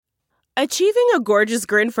Achieving a gorgeous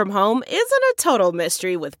grin from home isn't a total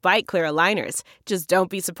mystery with Byte Clear aligners. Just don't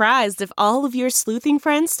be surprised if all of your sleuthing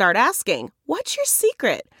friends start asking, "What's your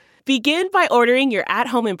secret?" Begin by ordering your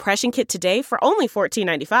at-home impression kit today for only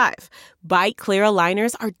 $14.95. Byte Clear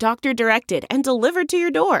aligners are doctor-directed and delivered to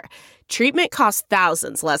your door. Treatment costs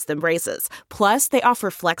thousands less than braces. Plus, they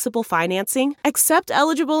offer flexible financing, accept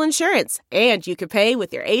eligible insurance, and you can pay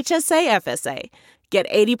with your HSA FSA. Get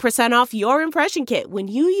 80% off your impression kit when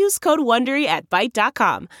you use code WONDERY at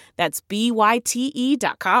Byte.com. That's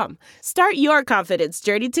BYTE.com. Start your confidence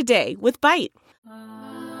journey today with Byte.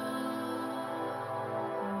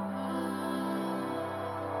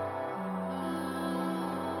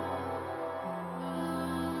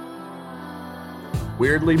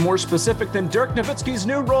 Weirdly more specific than Dirk Nowitzki's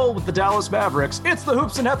new role with the Dallas Mavericks, it's the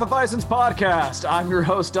Hoops and Hefeweizens podcast. I'm your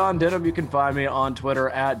host, Don Denham. You can find me on Twitter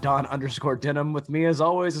at Don_Denham. With me, as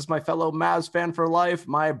always, is my fellow Mavs fan for life,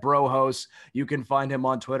 my bro host. You can find him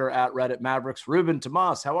on Twitter at Reddit Mavericks. Ruben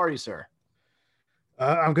Tomas, how are you, sir?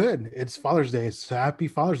 I'm good. It's Father's Day. So happy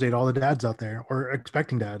Father's Day to all the dads out there, or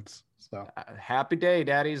expecting dads. So happy day,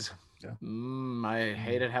 daddies. Yeah. I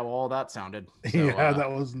hated how all that sounded. So, yeah, that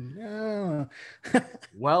was.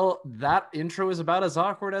 Well, that intro is about as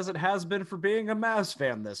awkward as it has been for being a Mavs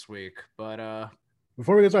fan this week. But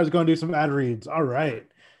before we get started, I was going to do some ad reads. All right,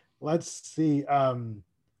 let's see. So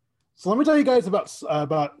let me tell you guys about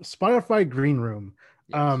Spotify Green Room.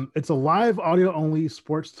 yes. It's a live audio only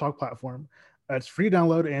sports talk platform. It's free to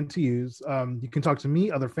download and to use. You can talk to me,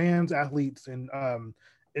 other fans, athletes, and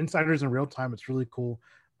insiders in real time. It's really cool.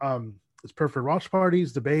 It's perfect for watch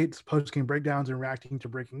parties, debates, post-game breakdowns, and reacting to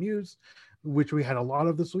breaking news, which we had a lot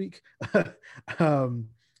of this week.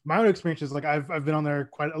 My own experience is like I've been on there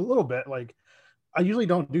quite a little bit. Like I usually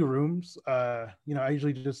don't do rooms. I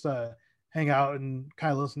usually just hang out and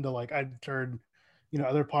kind of listen to like I've heard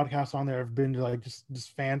other podcasts on there. I've been to like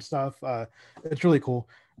just fan stuff. It's really cool.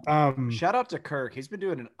 Shout out to Kirk. He's been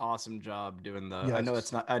doing an awesome job doing the.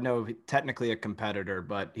 Yes. I know technically a competitor,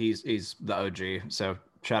 but he's the OG. So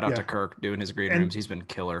shout out to Kirk doing his green rooms. He's been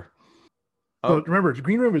killer. So remember,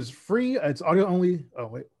 Green Room is free. It's audio only.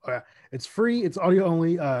 It's free. It's audio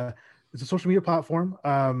only. It's a social media platform.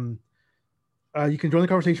 You can join the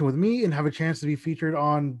conversation with me and have a chance to be featured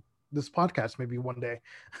on this podcast maybe one day.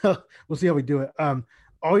 We'll see how we do it.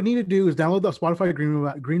 All you need to do is download the Spotify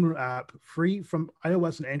Green Room app, free from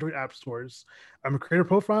iOS and Android app stores. Create a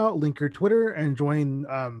profile, link your Twitter, and join.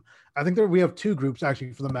 I think we have two groups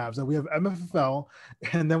actually for the Mavs. And we have MFFL,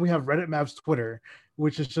 and then we have Reddit Mavs Twitter,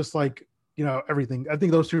 which is just like everything. I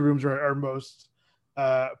think those two rooms are most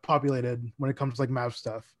populated when it comes to like Mavs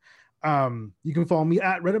stuff. You can follow me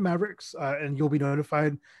at Reddit Mavericks, and you'll be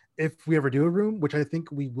notified if we ever do a room, which I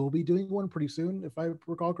think we will be doing one pretty soon, if I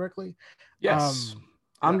recall correctly. Yes.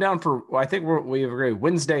 I'm down for, I think we agree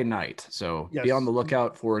Wednesday night. So yes. Be on the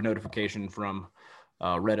lookout for a notification from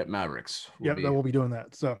Reddit Mavericks. We'll be doing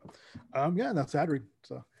that. So that's ad read.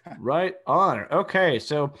 So right on. Okay.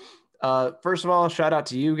 So first of all, shout out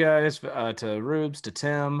to you guys, to Rubes, to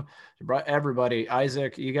Tim, to everybody,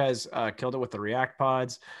 Isaac, you guys killed it with the React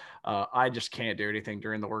pods. I just can't do anything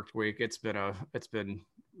during the work week. It's been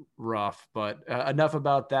rough, but enough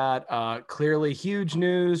about that. Clearly huge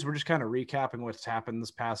news. We're just kind of recapping what's happened this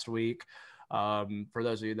past week. For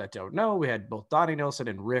those of you that don't know, we had both Donnie Nelson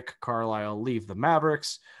and Rick Carlisle leave the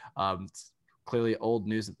Mavericks. It's clearly old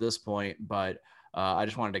news at this point, but I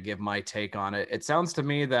just wanted to give my take on it. It sounds to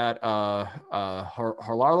me that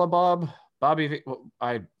Bobby,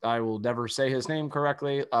 I will never say his name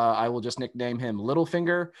correctly. I will just nickname him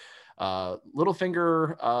Littlefinger.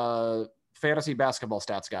 Fantasy basketball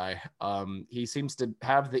stats guy. He seems to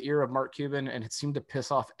have the ear of Mark Cuban, and it seemed to piss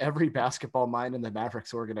off every basketball mind in the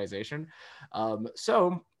Mavericks organization.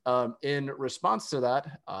 So in response to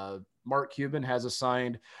that, Mark Cuban has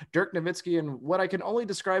assigned Dirk Nowitzki in what I can only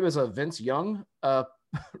describe as a Vince Young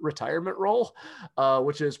retirement role,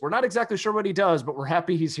 which is we're not exactly sure what he does, but we're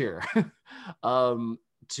happy he's here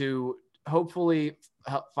to hopefully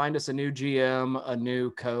find us a new GM, a new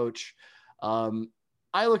coach.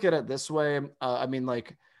 I look at it this way.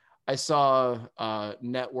 I saw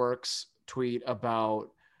Networks tweet about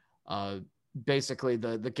basically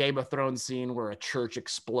the Game of Thrones scene where a church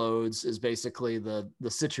explodes is basically the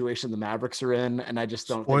situation the Mavericks are in. And I just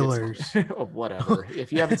don't Spoilers. think it's whatever.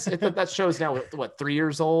 If you haven't, if that show's now, 3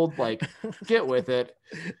 years old, like get with it.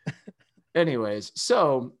 Anyways.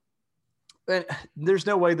 So there's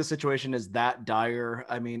no way the situation is that dire.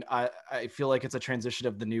 I mean, I feel like it's a transition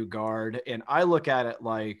of the new guard, and I look at it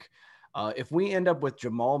like If we end up with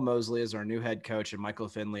Jamal Mosley as our new head coach and Michael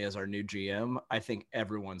Finley as our new GM, I think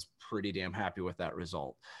everyone's pretty damn happy with that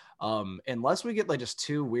result. Unless we get like just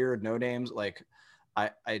two weird no names, like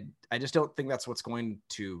I just don't think that's what's going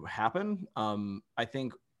to happen. I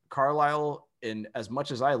think Carlisle, in as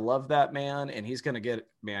much as I love that man, and he is going to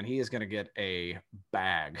get a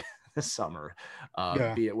bag this summer,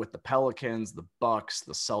 be it with the Pelicans, the Bucks,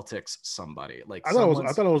 the Celtics, somebody. Like I thought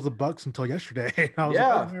it was the Bucks until yesterday. I was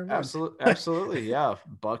absolutely. Yeah.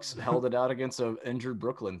 Bucks held it out against an injured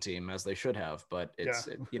Brooklyn team, as they should have, but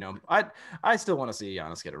I still want to see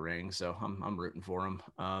Giannis get a ring. So I'm rooting for him.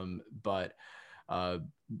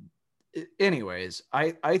 Anyways,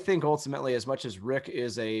 I think ultimately, as much as Rick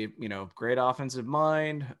is a great offensive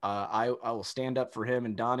mind, I will stand up for him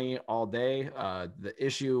and Donnie all day. The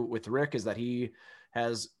issue with Rick is that he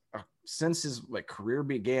has since his career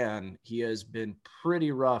began, he has been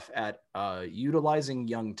pretty rough at utilizing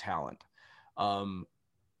young talent,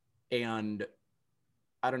 and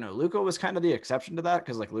I don't know. Luka was kind of the exception to that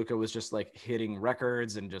because Luka was just hitting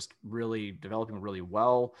records and just really developing really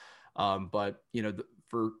well. But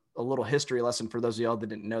for a little history lesson for those of y'all that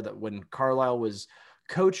didn't know, that when Carlisle was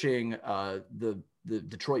coaching the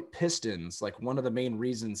Detroit Pistons, one of the main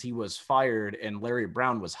reasons he was fired and Larry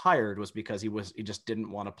Brown was hired was because he just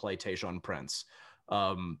didn't want to play Tayshaun Prince,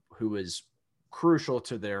 who was crucial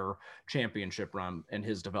to their championship run and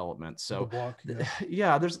his development. So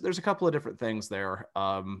there's a couple of different things there.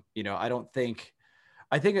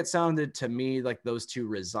 I think it sounded to me like those two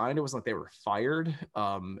resigned. It was like they were fired.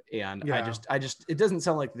 It doesn't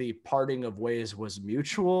sound like the parting of ways was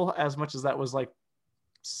mutual as much as that was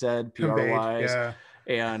said PR wise. Yeah.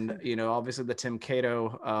 And, obviously the Tim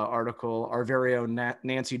Cato article, our very own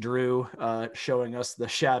Nancy Drew showing us the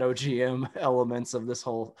shadow GM elements of this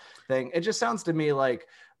whole thing. It just sounds to me like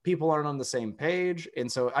people aren't on the same page.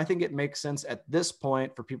 And so I think it makes sense at this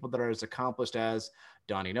point for people that are as accomplished as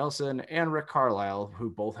Donnie Nelson and Rick Carlisle, who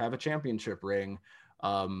both have a championship ring.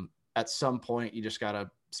 At some point, you just got to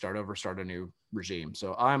start a new regime.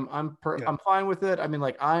 So I'm fine with it. I mean,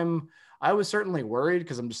 I was certainly worried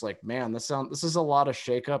because I'm just man, this is a lot of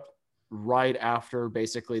shakeup right after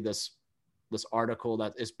basically this article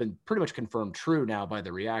that has been pretty much confirmed true now by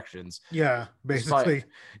the reactions. Yeah, basically.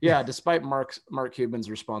 Despite Mark Cuban's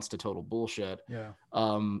response to total bullshit. Yeah.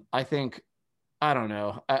 I think, I don't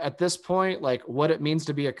know, at this point, what it means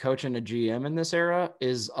to be a coach and a GM in this era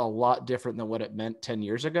is a lot different than what it meant 10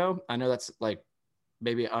 years ago. I know that's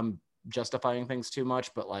maybe I'm justifying things too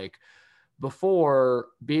much, but before,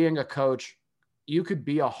 being a coach, you could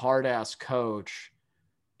be a hard ass coach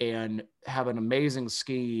and have an amazing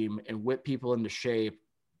scheme and whip people into shape.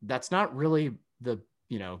 That's not really the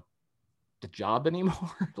job anymore.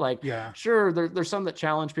 Sure, there's some that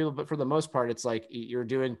challenge people, but for the most part, it's you're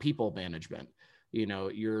doing people management.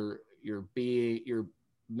 You're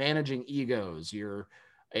managing egos.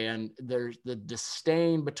 And there's the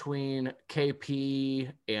disdain between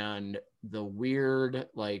KP and the weird,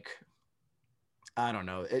 I don't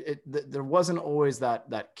know. There wasn't always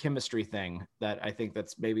that chemistry thing that I think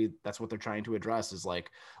that's what they're trying to address is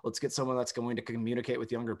let's get someone that's going to communicate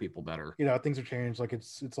with younger people better. Things have changed.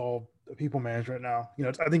 It's all people management now.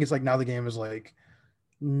 I think it's now the game is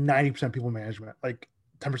 90% people management,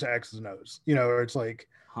 10% X's and O's, or it's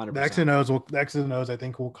 100%. The X's and O's I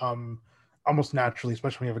think will come almost naturally,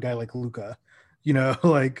 especially when you have a guy like Luka,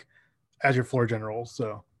 as your floor general.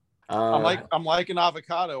 So I'm like an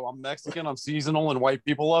avocado. I'm Mexican, I'm seasonal, and white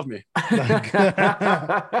people love me.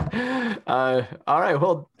 All right.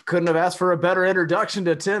 Well, couldn't have asked for a better introduction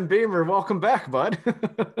to Tim Beamer. Welcome back, bud.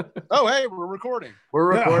 Oh, hey, we're recording.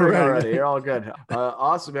 We're recording already. You're all good.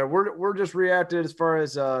 Awesome, man. We're just reacted as far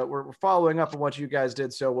as we're following up on what you guys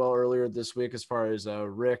did so well earlier this week, as far as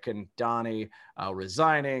Rick and Donnie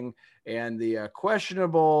resigning and the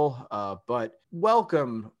questionable but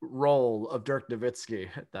welcome role of Dirk Nowitzki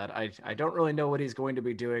that I don't really know what he's going to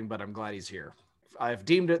be doing, but I'm glad he's here. I've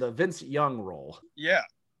deemed it the Vince Young role. Yeah.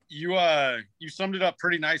 You summed it up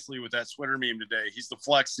pretty nicely with that Twitter meme today. He's the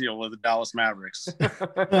Flex Seal of the Dallas Mavericks.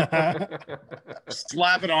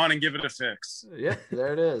 Slap it on and give it a fix. Yep,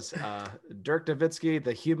 there it is. Dirk Nowitzki,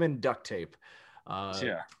 the human duct tape.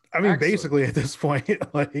 Yeah. I mean, basically at this point,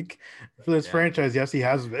 for this franchise, yes, he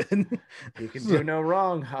has been. He can do no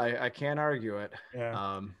wrong. I can't argue it.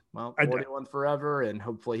 Yeah. 41 forever, and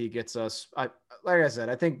hopefully he gets us. Like I said,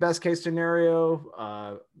 I think best case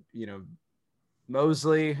scenario,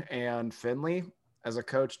 Mosley and Finley as a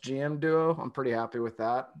coach GM duo. I'm pretty happy with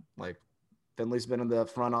that. Finley's been in the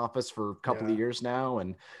front office for a couple of years now,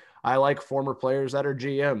 and I like former players that are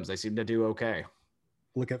GMs. They seem to do okay.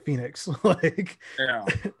 Look at Phoenix.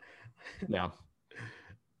 Yeah.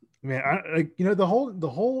 Man, I like, you know, the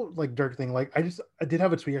whole like Dirk thing. Like, I did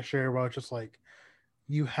have a tweet I shared where I was just like,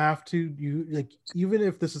 you have to, you like, even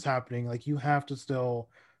if this is happening, like, you have to still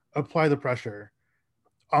apply the pressure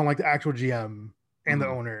on like the actual GM and the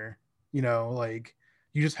owner. You know, like,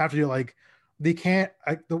 you just have to do, like, they can't.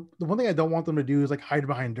 The one thing I don't want them to do is like hide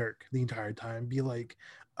behind Dirk the entire time. Be like,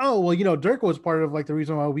 oh well, you know, Dirk was part of like the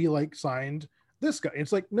reason why we like signed this guy.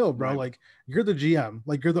 It's like, no, bro, Right. like, you're the GM,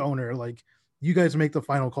 like, you're the owner, like, you guys make the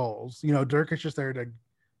final calls. You know, Dirk is just there to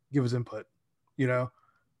give his input, you know?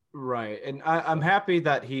 Right. And I'm happy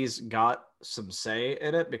that he's got some say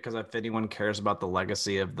in it, because if anyone cares about the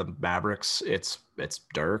legacy of the Mavericks, it's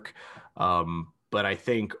Dirk. But I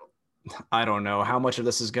think, I don't know how much of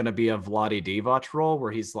this is going to be a Vlade Divac role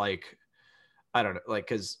where he's like, I don't know, like,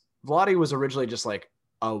 because Vlade was originally just like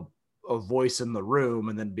a voice in the room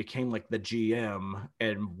and then became like the GM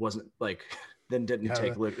and wasn't like, then didn't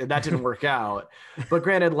take Luke, and that didn't work out. But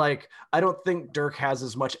granted, like, I don't think Dirk has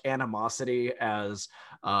as much animosity as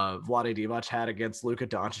Vlade Divac had against Luka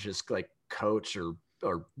Doncic's like coach or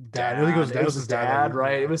dad. I think it was his dad,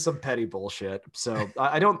 right? Yeah. It was some petty bullshit. So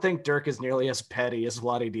I don't think Dirk is nearly as petty as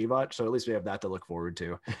Vlade Divac. So at least we have that to look forward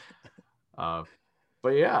to.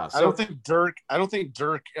 But yeah, so I don't think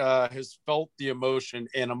Dirk has felt the emotion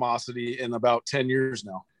animosity in about 10 years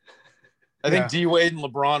now. I think D Wade and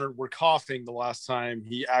LeBron were coughing the last time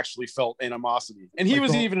he actually felt animosity, and he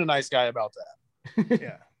was even a nice guy about that.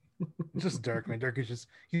 Yeah, just Dirk, man. Dirk is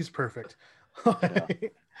he's perfect.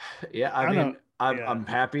 Yeah, I mean, I'm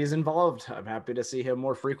happy he's involved. I'm happy to see him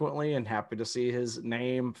more frequently, and happy to see his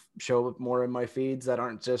name show up more in my feeds that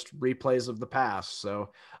aren't just replays of the past. So,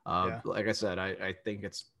 like I said, I think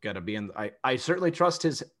it's gonna be in. I certainly trust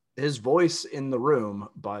his voice in the room,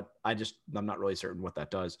 but I'm not really certain what that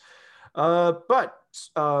does. But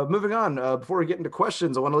moving on, before we get into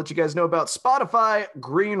questions, I want to let you guys know about Spotify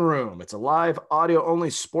Green Room. It's a live audio only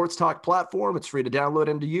sports talk platform. It's free to download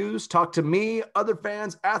and to use. Talk to me, other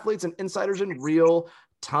fans, athletes, and insiders in real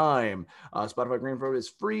time. Spotify Green Room is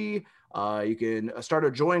free. You can start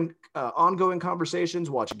or join ongoing conversations,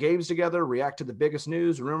 watch games together, react to the biggest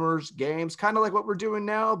news, rumors, games, kind of like what we're doing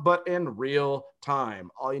now, but in real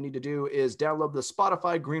time. All you need to do is download the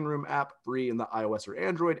Spotify Green Room app free in the iOS or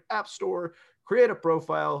Android app store, create a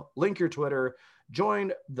profile, link your Twitter,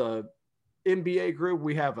 join the NBA group.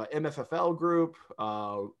 We have a MFFL group,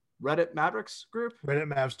 Reddit Mavericks group. Reddit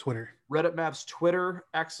Mavs Twitter.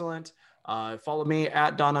 Excellent. Follow me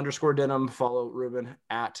at Don_Denim. Follow Ruben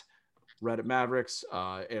at Reddit Mavericks.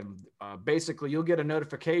 And basically you'll get a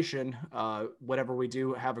notification whenever we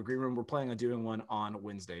do have a green room. We're planning on doing one on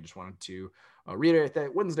Wednesday. Just wanted to reiterate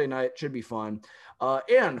that Wednesday night should be fun.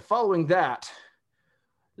 And following that,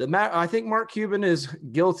 I think Mark Cuban is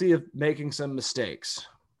guilty of making some mistakes.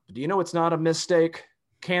 Do you know it's not a mistake?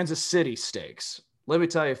 Kansas City steaks. Let me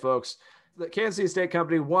tell you, folks, the Kansas City Steak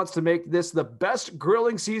Company wants to make this the best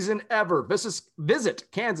grilling season ever. Visit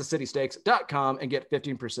kansascitysteaks.com and get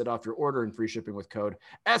 15% off your order and free shipping with code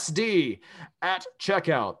SD at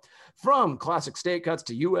checkout. From classic steak cuts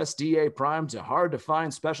to USDA prime to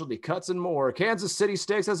hard-to-find specialty cuts and more, Kansas City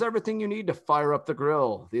Steaks has everything you need to fire up the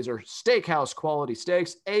grill. These are steakhouse quality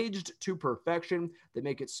steaks, aged to perfection. They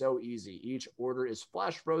make it so easy. Each order is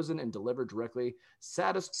flash frozen and delivered directly.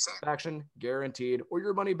 Satisfaction guaranteed, or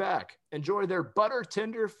your money back. Enjoy their butter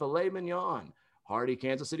tender filet mignon, hearty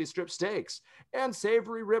Kansas City strip steaks, and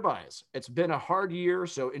savory ribeyes. It's been a hard year,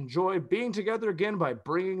 so enjoy being together again by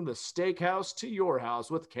bringing the steakhouse to your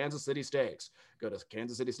house with Kansas City Steaks. Go to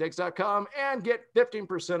kansascitysteaks.com and get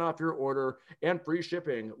 15% off your order and free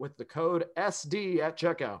shipping with the code SD at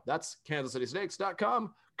checkout. That's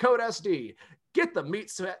kansascitysteaks.com, code SD. Get the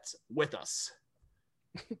meat sweats with us.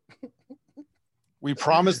 We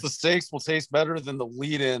promise the steaks will taste better than the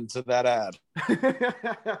lead-in to that ad.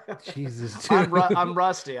 Jesus, I'm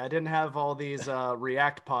rusty. I didn't have all these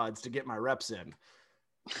React pods to get my reps in.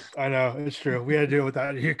 I know, it's true. We had to deal with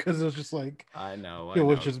that here because it was just like, I know. It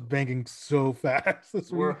was just banging so fast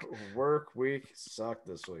this week. Work week sucked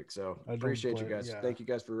this week. So appreciate you guys. Yeah. Thank you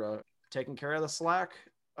guys for taking care of the slack.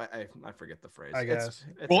 I forget the phrase. I guess.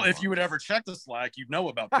 It's well, if you would ever check the Slack, you'd know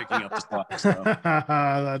about picking up the Slack. So.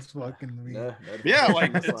 That's fucking me. Yeah,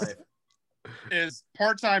 like as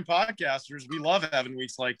part-time podcasters, we love having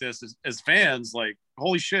weeks like this. As fans, like,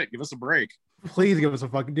 holy shit, give us a break. Please give us a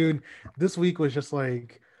fucking dude. This week was just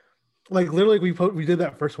like literally we did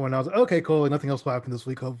that first one. I was like, okay, cool. Like, nothing else will happen this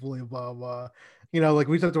week. Hopefully, blah blah. You know, like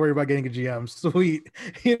we just have to worry about getting a GM. Sweet.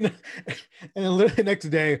 You know? And then literally next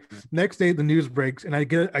day, the news breaks, and I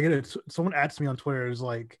get it. Someone asks me on Twitter, is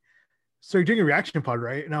like, "So you're doing a reaction pod,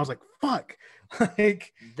 right?" And I was like, fuck?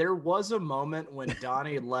 Like, there was a moment when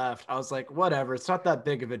Donnie left. I was like, whatever. It's not that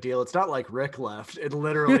big of a deal. It's not like Rick left. It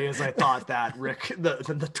literally is. I thought that Rick, the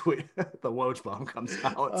tweet, the Woj bomb comes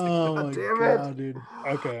out. It's oh like, my damn god, it. dude.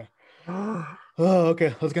 Okay. Oh,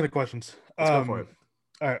 okay. Let's get into questions. Let's go for it.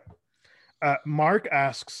 All right. Mark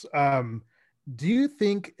asks, do you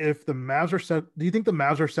think the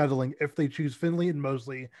Mavs are settling if they choose Finley and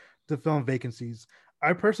Mosley to fill in vacancies?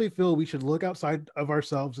 I personally feel we should look outside of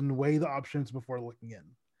ourselves and weigh the options before looking in.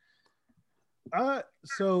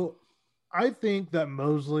 So I think that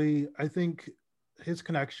Mosley, I think his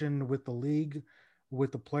connection with the league,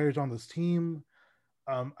 with the players on this team,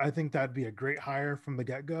 I think that'd be a great hire from the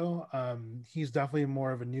get-go. He's definitely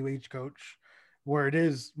more of a new age coach where it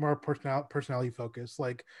is more personality focused.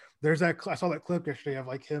 Like there's that, I saw that clip yesterday of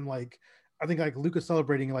like him, like, I think like Luka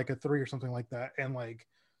celebrating like a 3 or something like that. And like,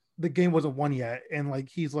 the game wasn't won yet, and like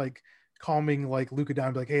he's like calming like Luka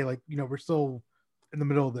down, like, hey, like, you know, we're still in the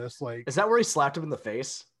middle of this. Like, is that where he slapped him in the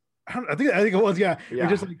face? I think it was, yeah. Yeah.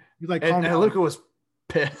 Just like he's like, and Luka was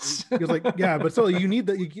pissed. He was like, yeah, but still, you need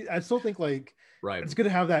that. I still think like, right, it's good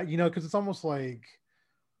to have that, you know, because it's almost like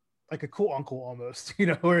a cool uncle almost, you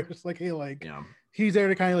know, where it's like, hey, like, he's there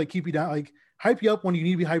to kind of like keep you down, like hype you up when you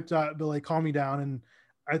need to be hyped up, but like calm you down. And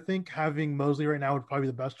I think having Mosley right now would probably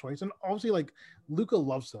be the best choice. And obviously, like Luka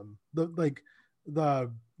loves him. The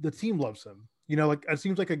team loves him. You know, like it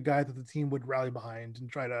seems like a guy that the team would rally behind and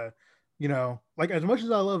try to, you know, like as much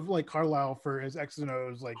as I love like Carlisle for his X's and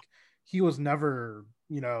O's, like he was never,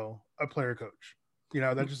 you know, a player coach. You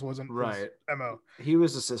know, that just wasn't right. his MO. He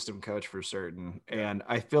was a system coach for certain. And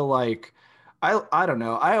I feel like I don't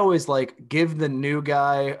know. I always like give the new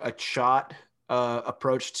guy a shot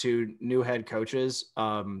approach to new head coaches,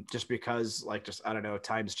 just because like, just, I don't know,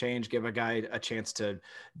 times change, give a guy a chance to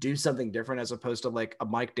do something different as opposed to like a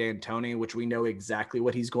Mike D'Antoni, which we know exactly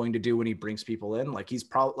what he's going to do when he brings people in. Like he's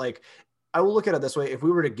probably like, I will look at it this way. If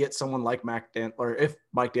we were to get someone like if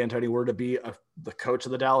Mike D'Antoni were to be the coach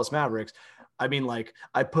of the Dallas Mavericks, I mean, like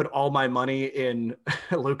I put all my money in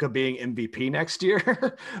Luka being MVP next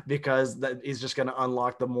year because that he's just going to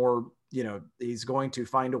unlock the more, you know, he's going to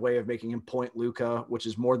find a way of making him point Luka, which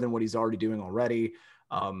is more than what he's already doing already.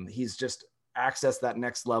 He's just accessed that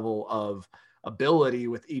next level of ability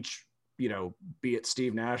with each, you know, be it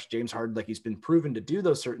Steve Nash, James Harden, like he's been proven to do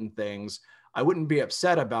those certain things. I wouldn't be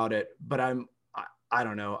upset about it, but I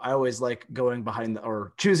don't know. I always like going behind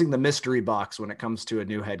or choosing the mystery box when it comes to a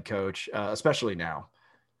new head coach, especially now.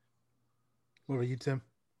 What about you, Tim?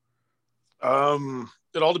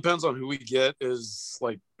 It all depends on who we get, is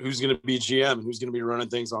like who's going to be GM and who's going to be running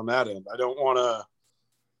things on that end. I don't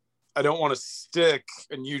want to stick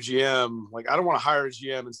a new GM. Like I don't want to hire a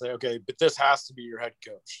GM and say, okay, but this has to be your head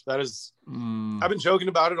coach. That is, I've been joking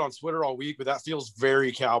about it on Twitter all week, but that feels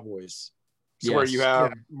very Cowboys. So where you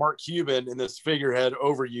have Mark Cuban and this figurehead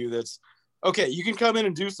over you that's, okay, you can come in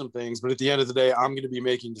and do some things, but at the end of the day, I'm going to be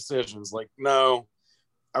making decisions. Like, no,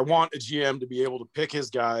 I want a GM to be able to pick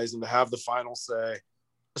his guys and to have the final say,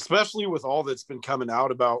 especially with all that's been coming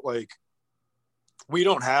out about, like, we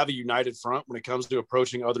don't have a united front when it comes to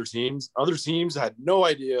approaching other teams. Other teams had no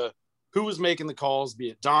idea who was making the calls,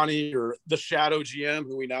 be it Donnie or the shadow GM,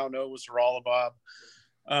 who we now know was Haralabob.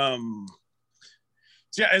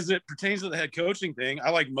 So yeah, as it pertains to the head coaching thing, I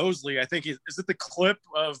like Mosley. I think is it the clip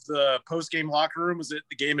of the post-game locker room? Was it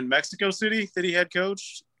the game in Mexico City that he head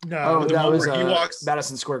coached? No, that was he walks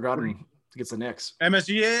Madison Square Garden against the Knicks.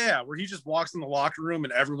 MSG, yeah, where he just walks in the locker room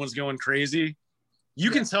and everyone's going crazy.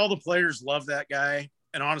 You can tell the players love that guy.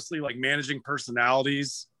 And honestly, like managing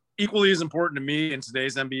personalities equally as important to me in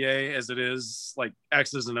today's NBA as it is like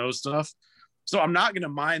X's and O's stuff. So I'm not going to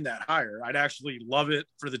mind that hire. I'd actually love it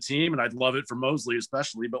for the team, and I'd love it for Mosley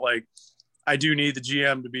especially. But like, I do need the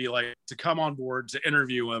GM to be like, to come on board, to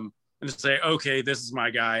interview him and to say, okay, this is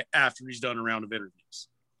my guy after he's done a round of interviews.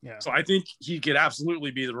 Yeah. So I think he could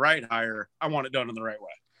absolutely be the right hire. I want it done in the right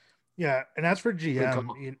way. Yeah. And as for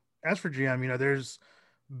GM, you know, there's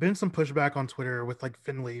been some pushback on Twitter with like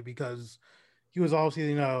Finley because he was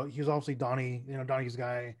obviously Donnie's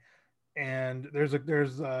guy. And there's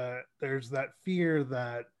that fear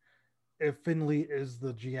that if Finley is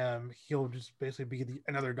the GM, he'll just basically be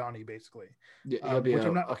another Donnie, basically. Yeah, he'll be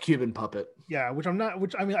a Cuban puppet. Yeah, which I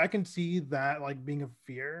mean, I can see that like being a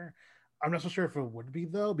fear. I'm not so sure if it would be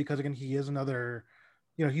though, because again, he is another,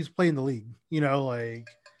 you know, he's playing the league, you know, like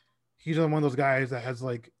he's one of those guys that has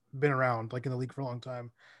like been around like in the league for a long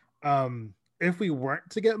time. If we weren't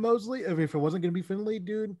to get Mosley, I mean, if it wasn't going to be Finley,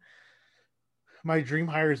 dude, my dream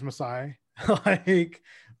hire is Masai. Like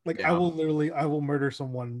Like I will murder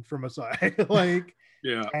someone for Masai. Like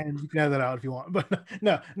Yeah. and you can add that out if you want. But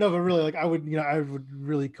but really, like I would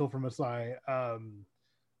really kill for Masai. I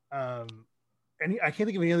can't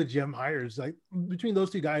think of any other GM hires. Like between those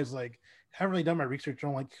two guys, like haven't really done my research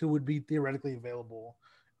on like who would be theoretically available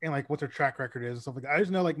and like what their track record is and stuff like that. I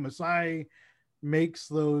just know like Masai makes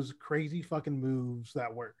those crazy fucking moves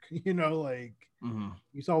that work. Like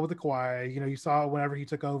you saw with the Kawhi, you saw whenever he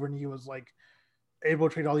took over and he was like able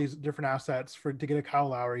to trade all these different assets to get a Kyle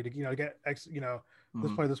Lowry to get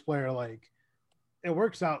this player, like it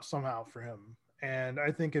works out somehow for him. And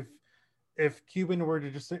I think if Cuban were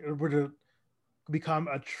to become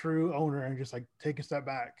a true owner and just like take a step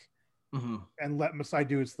back and let Masai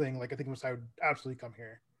do his thing, like I think Masai would absolutely come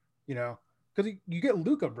here, because you get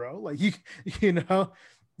Luka, bro. Like you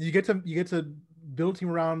get to build a team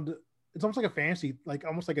around. It's almost like a fantasy, like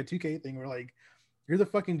almost like a 2K thing where like you're the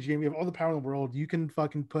fucking GM, you have all the power in the world, you can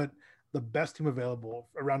fucking put the best team available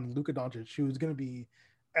around Luka Doncic, who's going to be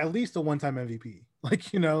at least a one-time MVP. Like,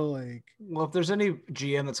 well, if there's any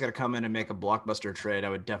GM that's going to come in and make a blockbuster trade, I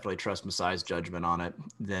would definitely trust Masai's judgment on it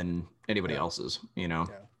than anybody else's, Yeah.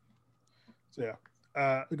 So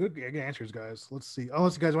good answers, guys. Let's see.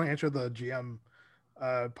 Unless you guys want to answer the GM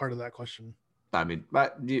part of that question. I mean,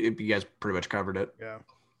 you guys pretty much covered it. Yeah.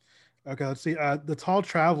 Okay, let's see. The Tall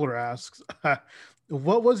Traveler asks,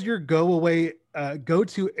 what was your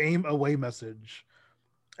go-to AIM away message?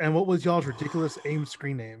 And what was y'all's ridiculous AIM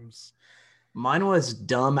screen names? Mine was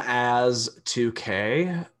dumb as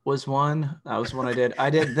 2K was one. That was one I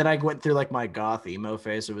did. Then I went through like my goth emo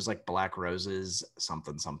phase. It was like Black Roses,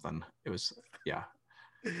 something. It was, yeah.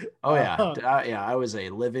 Oh yeah. Yeah. I was a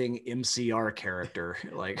living MCR character.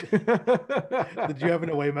 Like, did you have an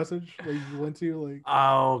away message that you went to? Like,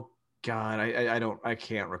 oh God, I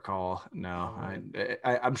can't recall. No,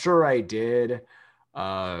 I'm sure I did.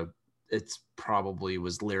 It's probably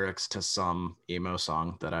was lyrics to some emo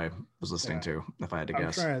song that I was listening to, if I had to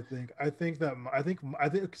guess. I'm trying to think. I think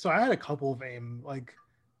so. I had a couple of AIM like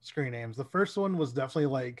screen names. The first one was definitely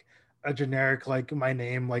like a generic, like my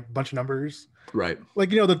name, like bunch of numbers. Right. Like,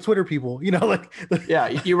 the Twitter people, like yeah,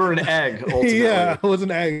 you were an egg. Ultimately. Yeah, I was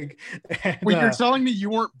an egg. And, wait, you're telling me you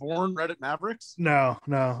weren't born Reddit Mavericks? No,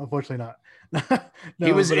 unfortunately not. No,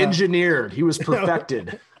 he was engineered. He was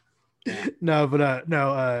perfected. So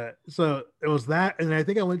it was that, and I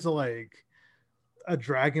think I went to like a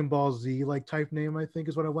Dragon Ball Z like type name, I think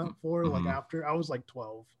is what I went for. Like after I was like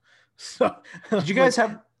 12. So did you guys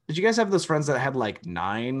have those friends that had like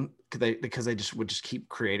 9 because they just would just keep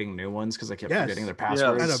creating new ones because they kept forgetting their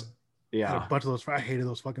passwords? I had a bunch of those. I hated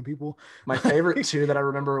those fucking people. My favorite two that I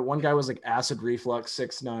remember, one guy was like Acid Reflux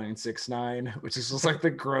 6969, which is just like the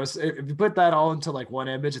gross. If you put that all into like one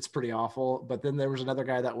image, it's pretty awful. But then there was another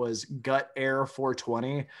guy that was Gut Air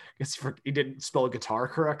 420. He didn't spell guitar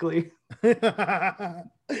correctly. That's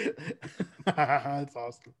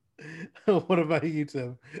awesome. What about you,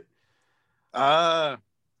 Tim?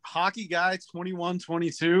 Hockey Guy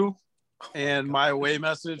 2122. And my away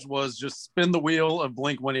message was just spin the wheel of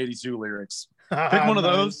Blink 182 lyrics. Pick one of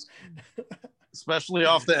those, especially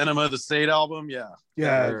off the Enema of the State album. Yeah.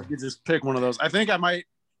 You just pick one of those. I think I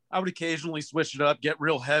would occasionally switch it up, get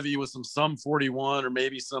real heavy with some Sum 41 or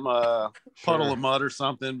maybe some Puddle of Mud or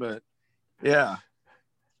something. But yeah.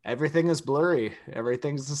 Everything is blurry.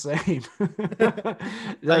 Everything's the same.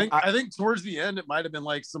 I think towards the end, it might have been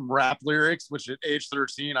like some rap lyrics, which at age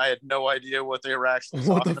 13, I had no idea what they were actually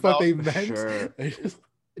talking about. They meant. Sure.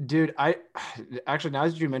 Dude, I actually, now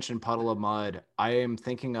that you mentioned Puddle of Mud, I am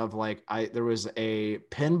thinking of like, there was a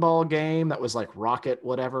pinball game that was like Rocket,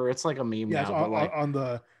 whatever. It's like a meme now. But like,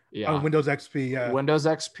 on Windows XP. Yeah. Windows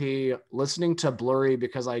XP, listening to Blurry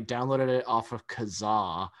because I downloaded it off of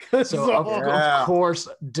Kazaa. So of course,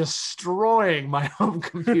 destroying my home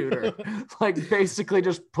computer, like basically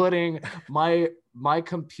just putting my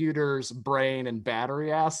computer's brain in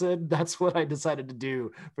battery acid. That's what I decided to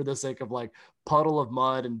do for the sake of like Puddle of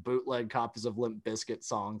Mud and bootleg copies of Limp Bizkit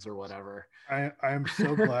songs or whatever. I'm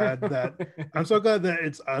so glad that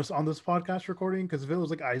it's us on this podcast recording, because if it was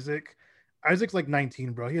like Isaac's like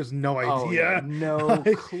 19, bro. He has no idea. No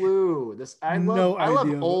clue. I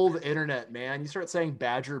love old internet, man. You start saying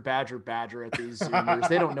badger at these Zoomers.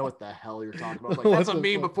 They don't know what the hell you're talking about. Like, that's a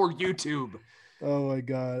meme before YouTube. Oh my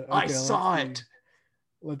God. Okay, I saw it.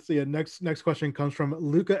 Let's see. Next question comes from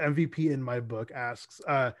Luca MVP in my book. Asks,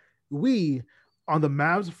 we on the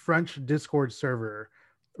Mavs French Discord server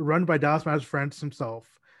run by Dallas Mavs French himself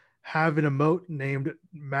have an emote named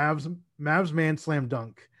Mavs Man Slam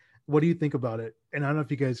Dunk. What do you think about it? And I don't know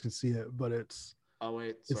if you guys can see it, but it's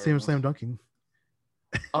Sam Slam dunking.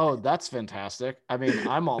 Oh, that's fantastic. I mean,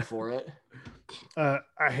 I'm all for it. I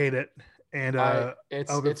hate it, and I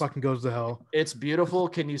hope it fucking goes to hell. It's beautiful.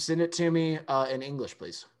 Can you send it to me in English,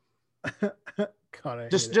 please? God,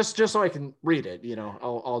 just so I can read it. You know,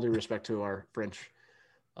 all due respect to our French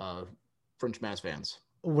Mavs fans.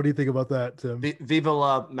 What do you think about that, Tim? Viva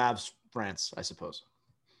la Mavs France, I suppose.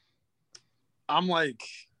 I'm like,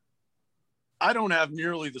 I don't have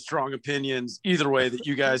nearly the strong opinions either way that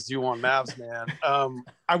you guys do on Mavs, man.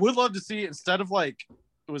 I would love to see, instead of like,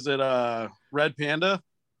 was it Red Panda?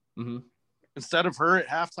 Mm-hmm. Instead of her at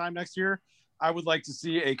halftime next year, I would like to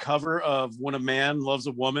see a cover of When a Man Loves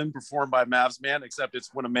a Woman performed by Mavs Man, except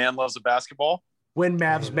it's When a Man Loves a Basketball. When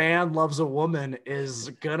Mavs Man Loves a Woman is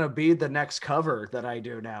gonna be the next cover that I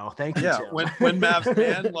do now. Thank you. Yeah, Tim. when Mavs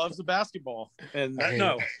Man loves a basketball, and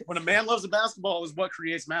when a man loves a basketball is what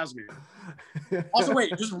creates Mavs Man. Also,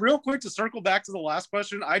 wait, just real quick to circle back to the last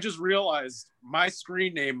question, I just realized my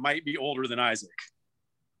screen name might be older than Isaac.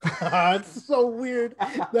 It's so weird.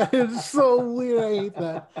 That is so weird. I hate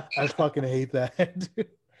that. I fucking hate that.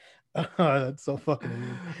 That's so fucking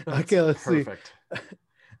weird. Okay, let's see.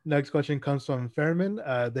 Next question comes from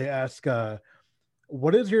Fairman. They ask,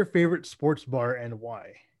 what is your favorite sports bar and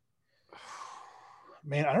why?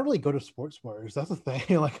 Man, I don't really go to sports bars. That's the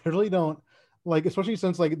thing. Like, I really don't, like, especially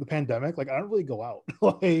since like the pandemic, like I don't really go out.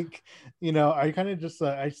 Like, you know, I kind of just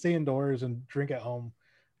I stay indoors and drink at home.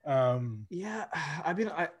 Yeah, I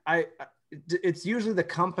mean, I it's usually the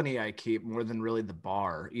company I keep more than really the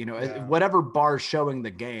bar. You know, whatever bar showing the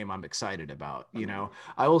game, I'm excited about. You know,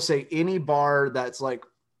 I will say any bar that's like,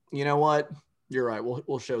 you know what, you're right,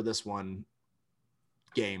 we'll show this one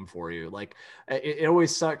game for you. Like it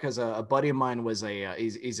always sucked because a buddy of mine was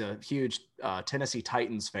he's a huge Tennessee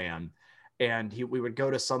Titans fan, and we would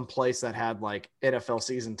go to some place that had like NFL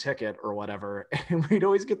season ticket or whatever, and we'd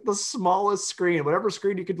always get the smallest screen, whatever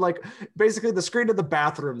screen you could, like basically the screen of the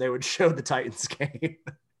bathroom, they would show the Titans game.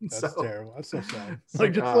 That's terrible. That's so sad.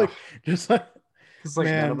 It's like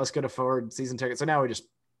man, none of us could afford season tickets, so now we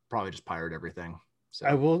probably just pirate everything. So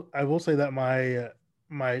I will say that my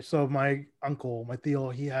uncle, my Theo,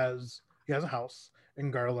 he has a house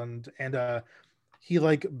in Garland, and he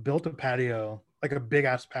like built a patio, like a big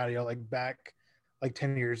ass patio, like back like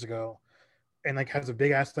 10 years ago, and like has a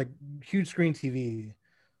big ass like huge screen TV.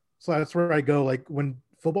 So that's where I go like when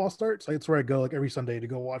football starts. Like, it's where I go like every Sunday to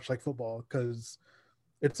go watch like football, because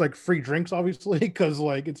it's like free drinks, obviously, because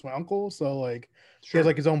like it's my uncle, so like he has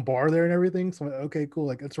like his own bar there and everything. So I'm like, okay, cool,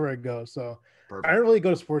 like that's where I go. So perfect. I don't really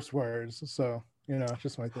go to sports bars, so you know, it's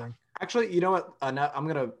just my thing. Actually, you know what? I'm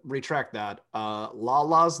gonna retract that.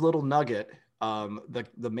 Lala's Little Nugget.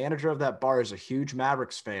 The manager of that bar is a huge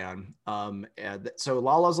Mavericks fan. So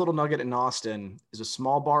Lala's Little Nugget in Austin is a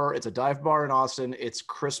small bar. It's a dive bar in Austin. It's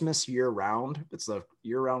Christmas year round. It's the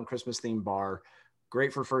year round Christmas themed bar.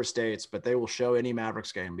 Great for first dates, but they will show any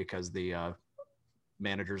Mavericks game because the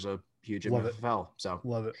manager's a huge NFL. So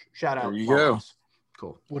love it. Shout out. There you go.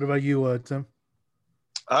 Cool. What about you, Tim?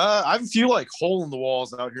 I have a few like hole in the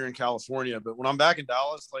walls out here in California, but when I'm back in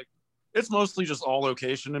Dallas, like it's mostly just all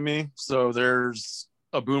location to me. So there's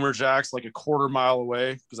a Boomer Jacks like a quarter mile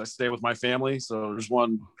away because I stay with my family. So there's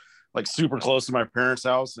one like super close to my parents'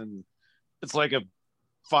 house, and it's like a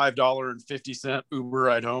 $5.50 Uber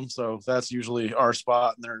ride home. So that's usually our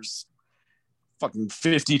spot, and there's fucking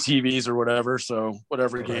 50 TVs or whatever. So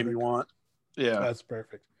whatever game you want. Yeah. That's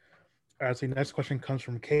perfect. All right. So next question comes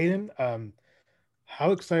from Caden.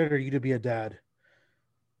 How excited are you to be a dad?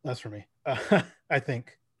 That's for me. I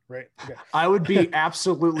think. Right. Okay. I would be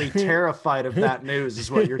absolutely terrified of that news, is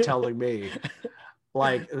what you're telling me.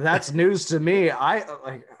 Like, that's news to me.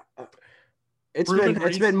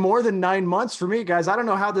 It's been more than 9 months for me, guys. I don't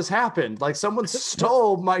know how this happened. Like, someone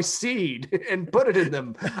stole my seed and put it in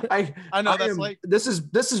them. I know this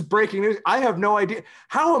is breaking news. I have no idea.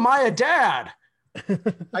 How am I a dad?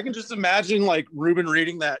 I can just imagine like Ruben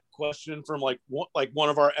reading that question from like one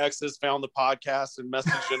of our exes found the podcast and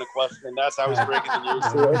messaged in a question. That's how he's breaking the news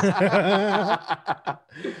to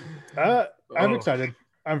us. I'm excited.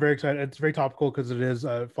 I'm very excited. It's very topical because it is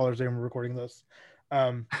Father's Day when we're recording this.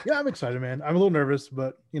 Yeah, I'm excited, man. I'm a little nervous,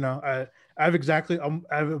 but you know, I have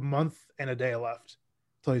I have a month and a day left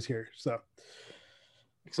till he's here. So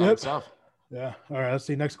exciting stuff. Yeah. All right. Let's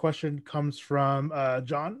see. Next question comes from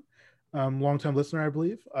John. Long-time listener, I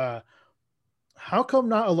believe. How come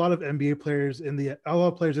not a lot of players in the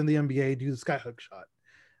NBA do the skyhook shot?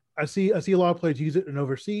 I see a lot of players use it in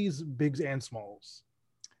overseas, bigs and smalls.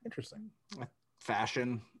 Interesting.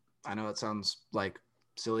 Fashion. I know it sounds like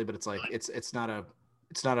silly, but it's like it's not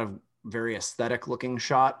a very aesthetic looking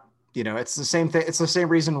shot. You know, it's the same thing. It's the same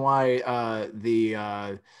reason why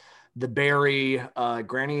the Barry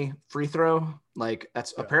granny free throw, like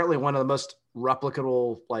that's apparently one of the most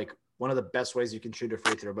replicable, like one of the best ways you can shoot a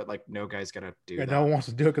free throw, but like no guy's gonna do that. No one wants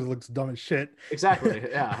to do it because it looks dumb as shit. Exactly.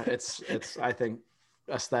 Yeah. It's I think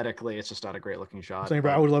aesthetically it's just not a great looking shot. Saying,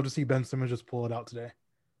 but I would love to see Ben Simmons just pull it out today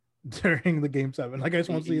during the game 7. Like I just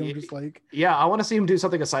want to see him just like, yeah, I want to see him do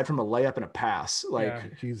something aside from a layup and a pass.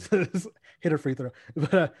 Like Jesus, hit a free throw.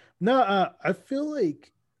 But I feel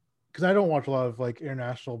like, because I don't watch a lot of like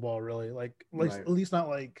international ball really, like right. At least not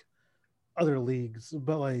like other leagues,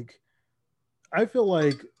 but like I feel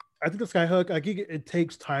like I think the skyhook, like it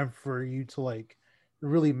takes time for you to like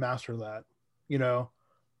really master that, you know,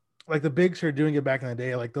 like the bigs who are doing it back in the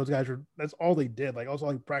day, like those guys were, that's all they did. Like also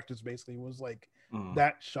like practice basically was like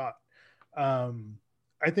that shot. I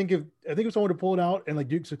think if someone were to pull it out and like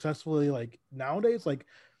do it successfully, like nowadays, like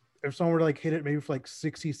if someone were to like hit it maybe for like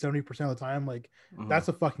 60-70% of the time, like that's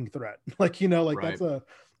a fucking threat. Like, you know, like right.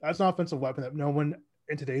 that's an offensive weapon that no one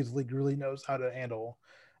in today's league really knows how to handle.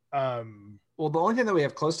 Well, the only thing that we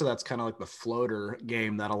have close to that's kind of like the floater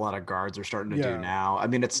game that a lot of guards are starting to do now. I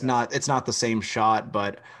mean, it's not the same shot,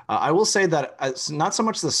 but I will say that it's not so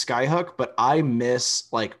much the skyhook, but I miss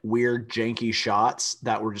like weird janky shots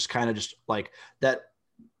that were just kind of just like that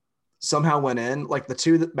somehow went in. Like the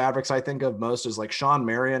two that Mavericks I think of most is like Sean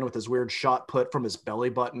Marion with his weird shot put from his belly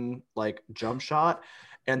button, like jump shot.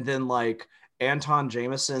 And then like Anton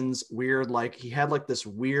Jameson's weird, like he had like this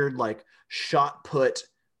weird, like shot put,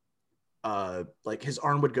 like his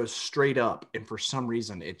arm would go straight up. And for some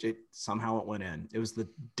reason it somehow it went in. It was the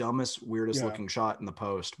dumbest, weirdest looking shot in the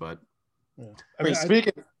post, but I mean,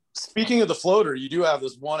 speaking of the floater, you do have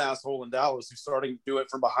this one asshole in Dallas who's starting to do it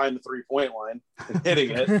from behind the 3-point line and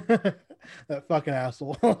hitting it. That fucking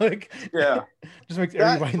asshole. Like, just makes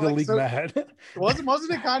everybody in the league mad.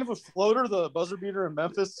 Wasn't it kind of a floater, the buzzer beater in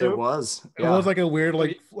Memphis too? It was. It was like a weird,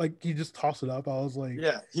 like he just tossed it up. I was like,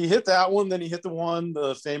 he hit that one, then he hit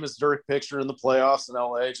the famous Dirk picture in the playoffs in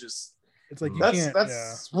LA. Just it's like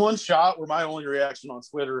that's one shot where my only reaction on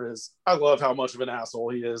Twitter is I love how much of an asshole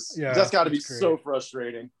he is. Yeah, that's got to be so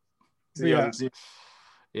frustrating.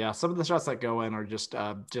 Yeah, some of the shots that go in are just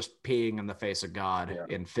peeing in the face of God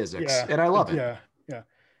in physics, and I love it. Yeah.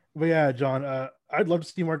 But yeah, John, I'd love to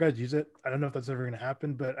see more guys use it. I don't know if that's ever going to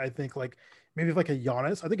happen, but I think like maybe like a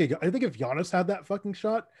Giannis. I think if Giannis had that fucking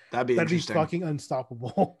shot, that'd be fucking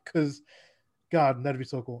unstoppable. Because God, that'd be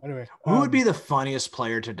so cool. Anyway, who would be the funniest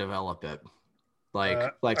player to develop it?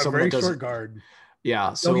 Like someone that does short guard.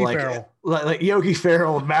 Yeah, so like Yogi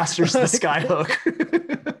Ferrell masters the skyhook.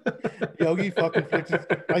 Yogi fucking fixes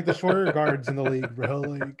like the shorter guards in the league, bro.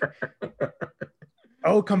 Like,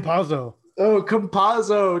 Campazzo.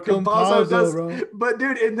 Campazzo does, bro. But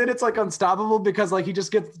dude, and then it's like unstoppable because like he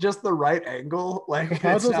just gets just the right angle. Like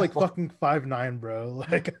Campazzo's like fucking 5'9", bro.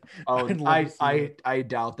 Like, I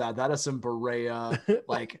doubt that. That is some Berea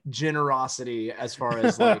like generosity as far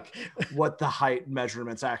as like what the height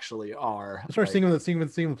measurements actually are. I started seeing the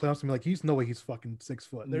playoffs and be like, he's no way he's fucking 6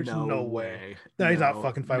 foot. There's no way. No, he's not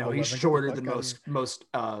fucking 5'11". No, he's shorter than most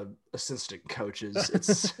assistant coaches.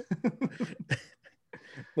 It's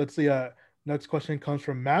let's see. Next question comes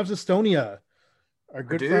from Mavs Estonia, our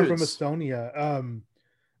good friend from Estonia.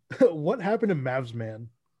 What happened to Mavs man?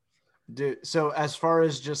 Dude, so as far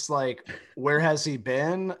as just like where has he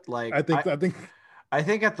been? Like I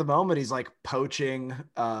think at the moment he's like poaching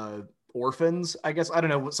orphans, I guess. I don't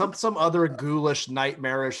know, some other ghoulish,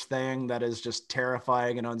 nightmarish thing that is just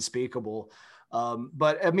terrifying and unspeakable.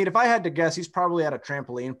 But I mean, if I had to guess, he's probably at a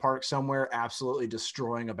trampoline park somewhere, absolutely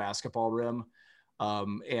destroying a basketball rim.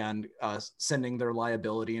 And sending their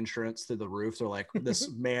liability insurance through the roof. They're like,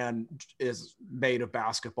 this man is made of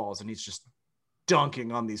basketballs and he's just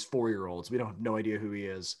dunking on these 4-year-olds. We don't have no idea who he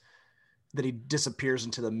is. That he disappears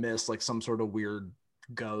into the mist like some sort of weird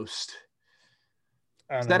ghost.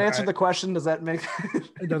 Does that answer the question? Does that make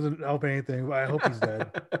it doesn't help anything, but I hope he's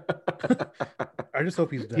dead. I just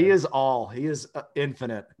hope he's dead. He is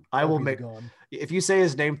infinite. I will make gone. If you say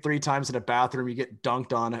his name 3 times in a bathroom, you get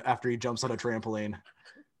dunked on after he jumps on a trampoline.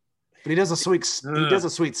 But he does a sweet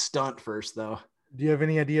stunt first though. Do you have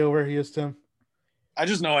any idea where he is, Tim? I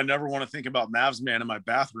just know I never want to think about Mavs man in my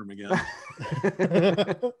bathroom again.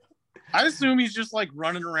 I assume he's just like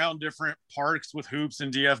running around different parks with hoops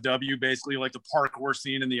and DFW, basically like the parkour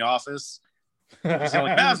scene in The Office. Just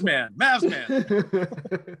like, Mavs man.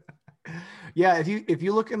 Yeah, if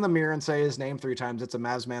you look in the mirror and say his name 3 times, it's a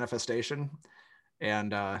Mavs manifestation.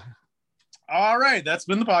 And all right, that's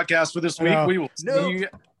been the podcast for this week. We will see you.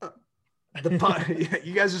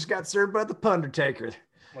 You guys just got served by the Pundertaker.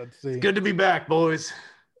 Let's see. It's good to be back, boys.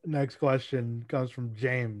 Next question comes from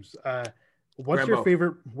James. What's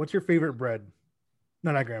Grambo. your favorite bread?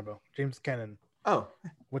 No, not Grambo. James Kennan. Oh,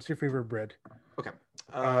 What's your favorite bread? okay.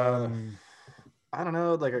 Um, I don't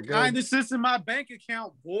know, like a good. Kind of sits in my bank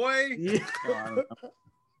account, boy. Yeah. No, I don't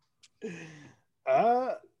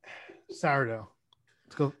know. Sourdough.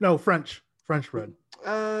 Let's go. No, French bread.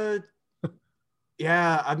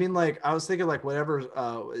 Yeah, I mean, like I was thinking, like whatever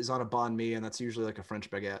is on a banh mi, and that's usually like a French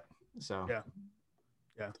baguette. So Yeah.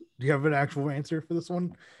 Do you have an actual answer for this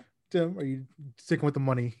one, Tim? Are you sticking with the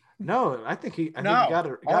money? no, I think he No, got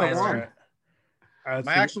it. I'll Got it answer one. it. Let's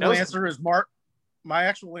My see. actual answer is marble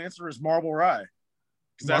rye.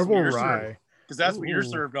 'Cause that's what Marble you're rye. served. Because that's what you're Ooh.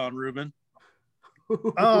 served on, Ruben.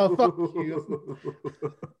 Oh, fuck you.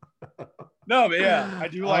 No, but yeah, I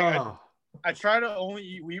do like. Oh. I try to only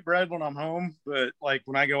eat wheat bread when I'm home, but like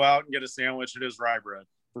when I go out and get a sandwich, it is rye bread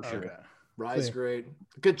for sure. Okay. Rye's See. great.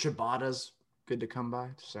 Good ciabattas. Good to come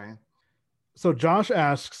by. Just saying. So Josh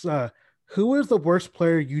asks, who is the worst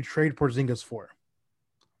player you trade Porzingis for?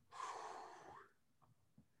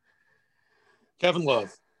 Kevin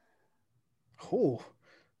Love. Oh,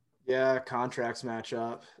 Yeah, contracts match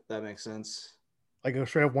up. That makes sense. like a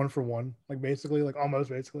straight up 1-for-1, like basically, like almost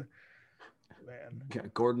basically.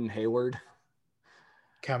 Man, Gordon Hayward.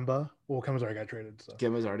 Kemba. Well, Kemba's already got traded, so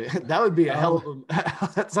Kim was already. That would be a hell of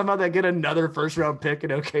a. Somehow they get another first round pick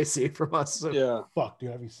in OKC from us. So. Yeah, fuck,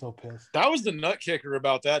 dude, I'd be so pissed. that was the nut kicker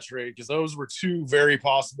about that trade because those were two very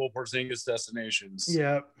possible Porzingis destinations.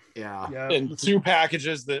 Yeah, Yeah. And two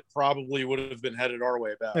packages that probably would have been headed our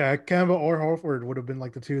way back. Yeah, Kemba or Horford would have been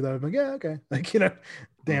like the two that would have been, yeah, okay. Like,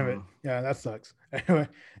 damn it. Yeah, that sucks. Anyway,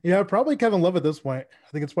 yeah, probably Kevin Love at this point.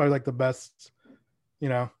 I think it's probably like the best,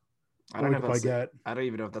 I don't know if I that's get. I don't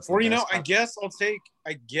even know if that's. Or the you know, best. I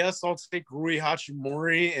guess I'll take Rui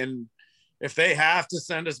Hachimura, and if they have to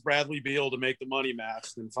send us Bradley Beal to make the money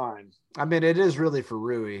match, then fine. I mean, it is really for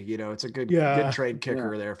Rui. It's a good trade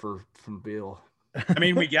kicker there from Beal. I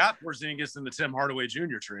mean, we got Porzingis in the Tim Hardaway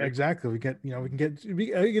Jr. trade. Exactly. We get it should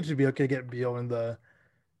be okay to get Beal in the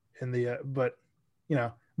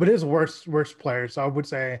but his worst player. So I would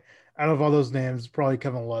say out of all those names, probably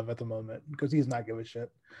Kevin Love at the moment because he's not giving a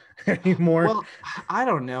shit anymore. Well, I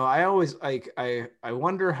don't know. I always I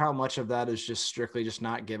wonder how much of that is just strictly just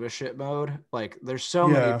not give a shit mode. Like there's so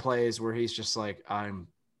many plays where he's just like, I'm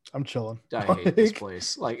chilling. I hate this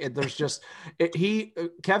place. Like there's just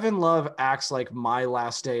Kevin Love acts like my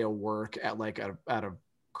last day of work at a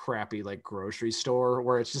crappy like grocery store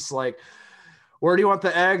where it's just like, where do you want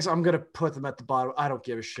the eggs? I'm gonna put them at the bottom. I don't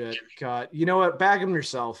give a shit. God, you know what? Bag them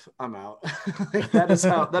yourself. I'm out. that is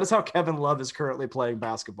how Kevin Love is currently playing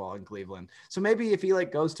basketball in Cleveland. So maybe if he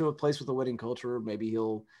like goes to a place with a winning culture, maybe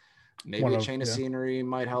a change of scenery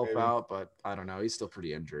might help out. But I don't know. He's still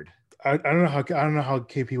pretty injured. I don't know how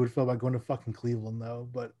KP would feel about going to fucking Cleveland though.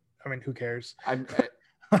 But I mean, who cares?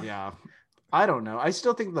 Yeah, I don't know. I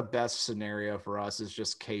still think the best scenario for us is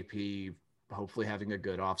just KP hopefully having a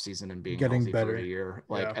good offseason and being getting healthy better for a year.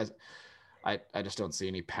 I just don't see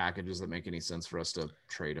any packages that make any sense for us to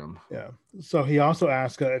trade him. Yeah. So he also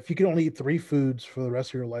asked if you could only eat 3 foods for the rest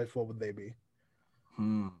of your life, what would they be?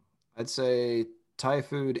 I'd say Thai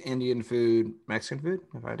food, Indian food, Mexican food.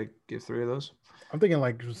 If I had to give 3 of those, I'm trying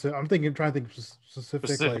to think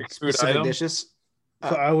specific dishes.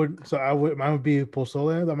 I would mine would be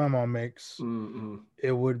pozole that my mom makes. Mm-hmm.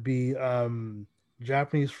 It would be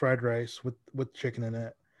Japanese fried rice with chicken in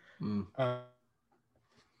it.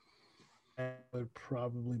 It would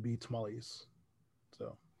probably be tamales.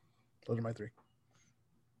 So those are my 3.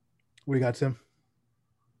 What do you got, Tim?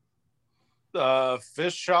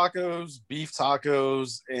 Fish tacos, beef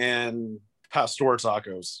tacos, and pastor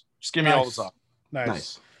tacos. Just give me all the tacos.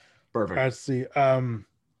 Nice. Perfect. Let's see.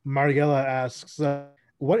 Mariella asks,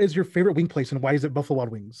 what is your favorite wing place and why is it Buffalo Wild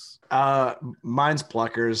Wings? Mine's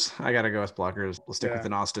Pluckers. I gotta go with Pluckers. We'll stick with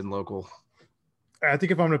an Austin local. I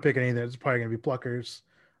think if I'm gonna pick anything, it's probably gonna be Pluckers.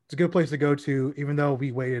 It's a good place to go to, even though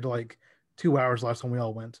we waited like 2 hours last time we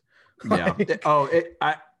all went. Yeah.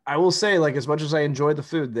 I will say, like, as much as I enjoy the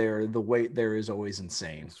food there, the wait there is always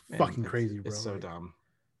insane. It's fucking crazy, bro. It's so dumb.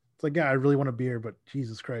 It's like, yeah, I really want a beer, but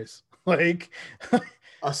Jesus Christ. Like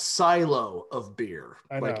a silo of beer.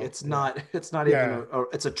 Like it's not even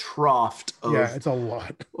it's a trough of it's a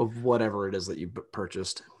lot of whatever it is that you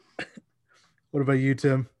purchased. What about you,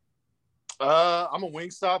 Tim? I'm a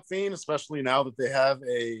Wingstop fiend, especially now that they have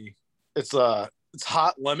it's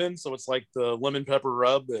hot lemon, so it's like the lemon pepper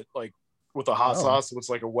rub that like with a hot sauce, so it's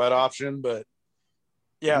like a wet option. But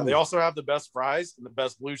yeah, they also have the best fries and the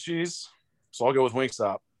best blue cheese, so I'll go with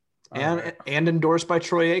Wingstop. And endorsed by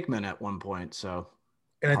Troy Aikman at one point. So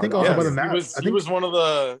And I think also by the map, he was one of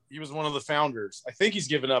the founders. I think he's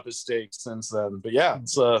given up his stake since then. But yeah,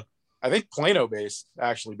 it's I think Plano based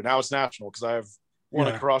actually, but now it's national because I have one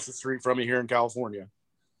across the street from me here in California.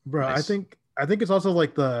 Bro, nice. I think it's also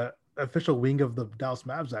like the official wing of the Dallas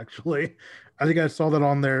Mavs. Actually, I think I saw that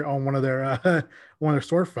on one of their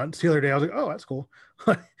storefronts the other day. I was like, oh, that's cool.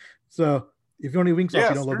 So if you only wing stuff,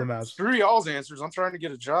 you don't love the Mavs. Screw y'all's answers. I'm trying to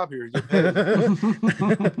get a job here.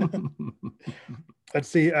 Let's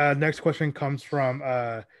see. Next question comes from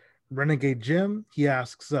Renegade Jim. He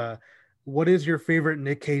asks, what is your favorite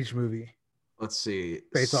Nick Cage movie? Let's see.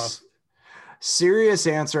 Face Off. Serious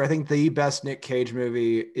answer. I think the best Nick Cage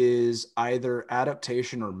movie is either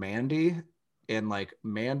Adaptation or Mandy. And like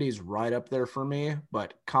Mandy's right up there for me,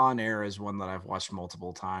 but Con Air is one that I've watched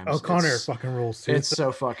multiple times. Oh, Con Air fucking rules too. It's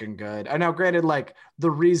so fucking good. I know, granted, like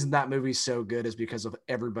the reason that movie's so good is because of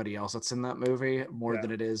everybody else that's in that movie more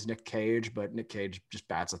than it is Nick Cage, but Nick Cage just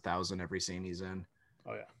bats 1,000 every scene he's in.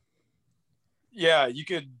 Oh yeah. Yeah, you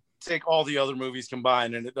could take all the other movies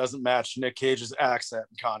combined and it doesn't match Nick Cage's accent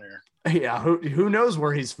in Con Air. Yeah, who knows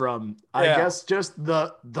where he's from? I guess just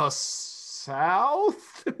the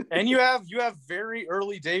South. And you have very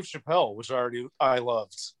early Dave Chappelle, which I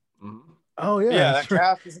loved. Oh yeah, that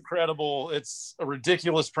cast is incredible. It's a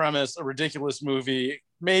ridiculous premise, a ridiculous movie.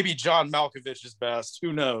 Maybe John Malkovich's best.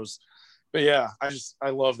 Who knows? But yeah, I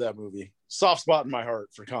love that movie. Soft spot in my heart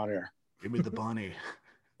for Con Air. Give me the bunny.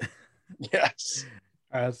 Yes.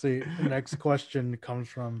 All right, let's see. The next question comes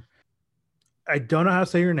from, I don't know how to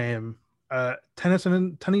say your name.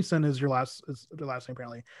 Tennyson is your last name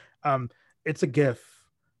apparently. It's a GIF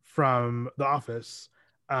from The Office.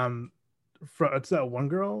 It's that one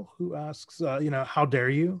girl who asks, how dare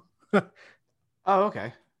you? Oh,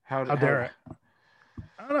 okay. How dare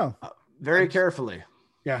I don't know. Very carefully.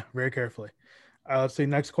 Yeah, very carefully. Let's see.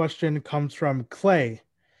 Next question comes from Clay.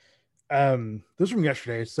 This is from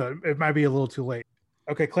yesterday, so it might be a little too late.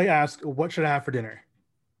 Okay, Clay asks, what should I have for dinner?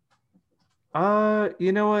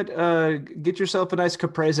 You know what? Get yourself a nice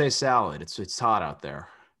caprese salad. It's hot out there.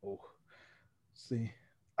 Oh. Let's see.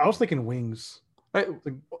 I was thinking wings. Right.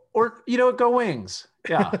 Or go wings.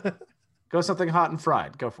 Yeah. Go something hot and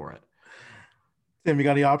fried. Go for it. Tim, you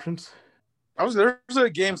got any options? There's a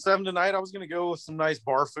game 7 tonight. I was gonna go with some nice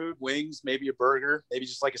bar food, wings, maybe a burger, maybe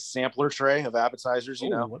just like a sampler tray of appetizers,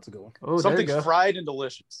 What's a good one? Oh, something fried and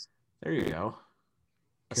delicious. There you go.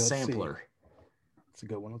 A sampler. That's a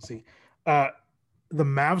good one. Let's see. The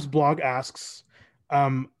Mavs blog asks,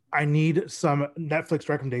 I need some Netflix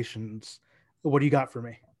recommendations. What do you got for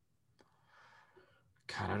me?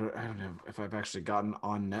 God, I don't know if I've actually gotten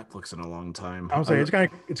on Netflix in a long time. I was saying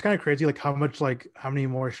it's kind of crazy, like how many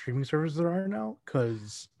more streaming services there are now.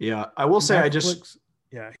 Because I will say Netflix,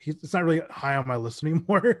 it's not really high on my list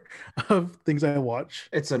anymore of things I watch.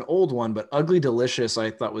 It's an old one, but Ugly Delicious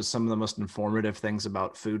I thought was some of the most informative things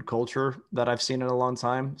about food culture that I've seen in a long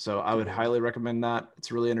time. So I would highly recommend that.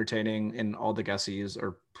 It's really entertaining and all the guesses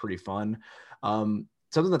are pretty fun.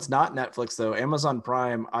 Something that's not Netflix though, Amazon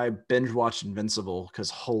Prime, I binge watched Invincible because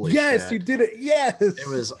holy shit. You did it. Yes. It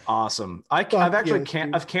was awesome. I've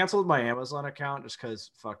canceled my Amazon account just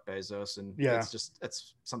because fuck Bezos, and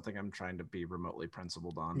it's something I'm trying to be remotely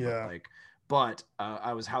principled on. Yeah. But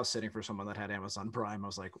I was house sitting for someone that had Amazon Prime. I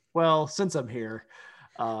was like, well, since I'm here,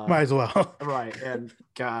 might as well. Right. And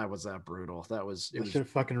God, was that brutal. Shit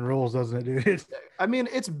fucking rules, doesn't it, dude? I mean,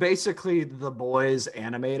 it's basically The Boys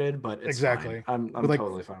animated, but it's exactly fine. I'm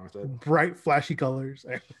totally fine with it. Bright, flashy colors.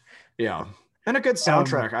 Yeah. And a good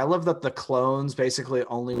soundtrack. I love that the clones basically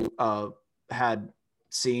only had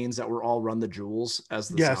scenes that were all Run the Jewels as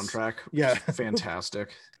the soundtrack. Yeah.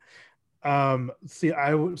 Fantastic.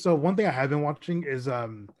 So one thing I have been watching is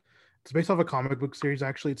it's based off a comic book series.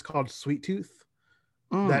 Actually, it's called Sweet Tooth.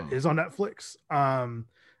 That is on Netflix.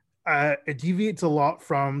 It deviates a lot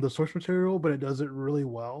from the source material, but it does it really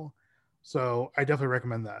well. So I definitely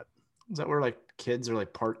recommend that. Is that where like kids are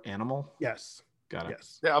like part animal? Yes. Got it.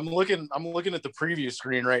 Yes. Yeah, I'm looking at the preview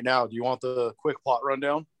screen right now. Do you want the quick plot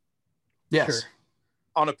rundown? Yes. Sure.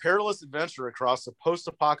 On a perilous adventure across a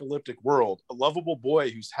post-apocalyptic world, a lovable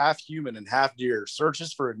boy who's half human and half deer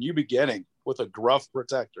searches for a new beginning with a gruff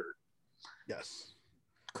protector. Yes.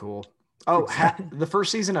 Cool. Oh, the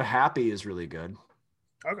first season of Happy is really good.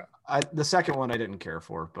 Okay. The second one I didn't care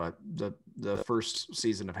for, but the first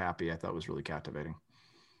season of Happy I thought was really captivating.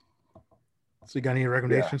 So you got any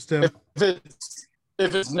recommendations, Tim?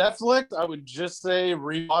 If it's Netflix, I would just say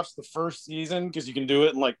rewatch the first season because you can do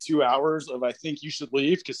it in like 2 hours of I Think You Should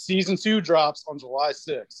Leave because season 2 drops on July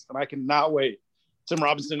 6th and I cannot wait. Tim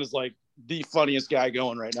Robinson is like the funniest guy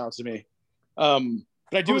going right now to me.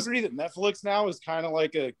 But I do agree that Netflix now is kind of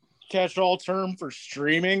like a catch-all term for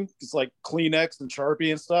streaming. It's like Kleenex and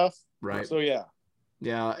Sharpie and stuff. Right. So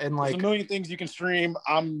yeah, and like there's a million things you can stream.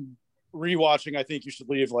 I'm rewatching. I think you should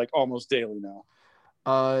leave like almost daily now.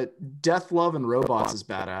 Death, Love, and Robots is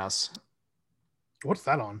badass. What's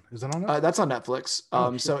that on? Is that on? That's on Netflix.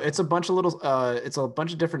 So it's a bunch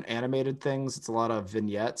of different animated things. It's a lot of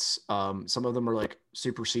vignettes. Some of them are like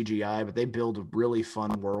super CGI, but they build really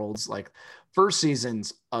fun worlds. Like first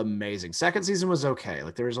season's amazing. Second season was okay.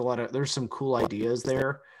 Like there's some cool ideas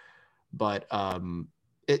there, but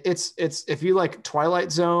it's if you like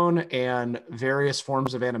Twilight Zone and various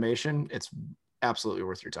forms of animation, it's absolutely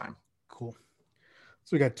worth your time. Cool.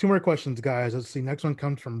 So we got 2 more questions, guys. Let's see. Next one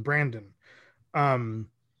comes from Brandon.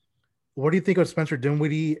 What do you think of Spencer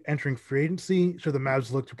Dinwiddie entering free agency? Should the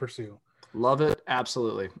Mavs look to pursue? Love it.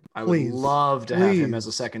 Absolutely. I would love to have him as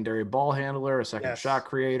a secondary ball handler, a second shot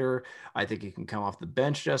creator. I think he can come off the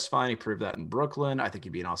bench just fine. He proved that in Brooklyn. I think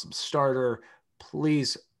he'd be an awesome starter.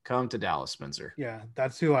 Please come to Dallas, Spencer. Yeah,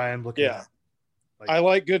 that's who I am looking at. I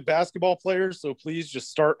like good basketball players, so please just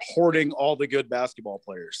start hoarding all the good basketball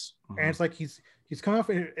players. And it's like he's coming off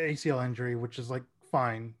an ACL injury, which is like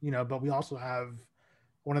fine, but we also have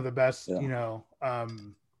one of the best,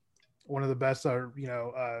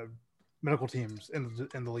 medical teams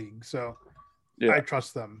in the league. So I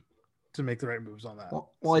trust them to make the right moves on that.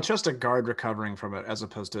 Well, I trust a guard recovering from it as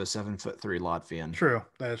opposed to a 7'3" Latvian. True.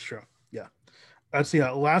 That is true. Yeah. Let's see.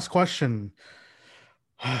 Last question.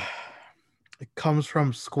 It comes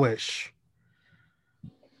from Squish.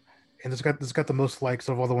 And this got the most likes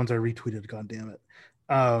of all the ones I retweeted. God damn it.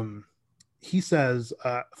 He says,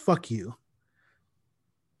 fuck you.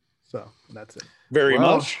 So that's it. Very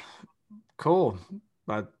much. Cool.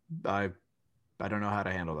 But I don't know how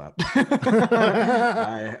to handle that.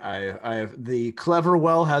 I the clever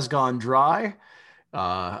well has gone dry.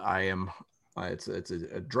 It's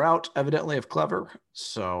a drought evidently of clever.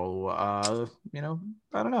 So, I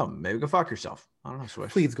don't know. Maybe go fuck yourself. I don't know,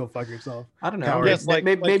 Swish. Please go fuck yourself. I don't know.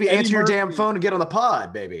 Maybe answer your damn phone and get on the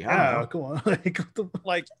pod, baby. I don't know. Come on.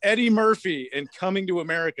 Like Eddie Murphy in Coming to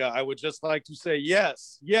America, I would just like to say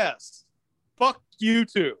yes. Fuck you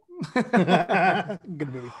too.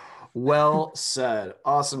 Good movie. Well said.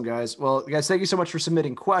 Awesome, guys. Well, guys, thank you so much for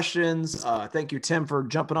submitting questions. Thank you, Tim, for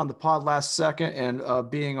jumping on the pod last second and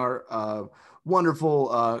being our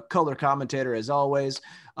wonderful color commentator as always.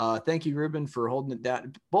 Thank you, Ruben, for holding it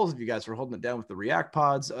down. Both of you guys for holding it down with the React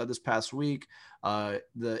pods this past week. The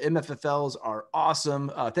MFFLs are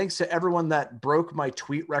awesome. Thanks to everyone that broke my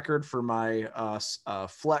tweet record for my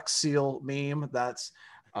Flex Seal meme. That's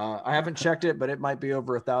I haven't checked it, but it might be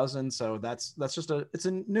over 1,000. So that's just it's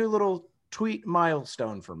a new little tweet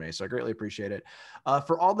milestone for me. So I greatly appreciate it.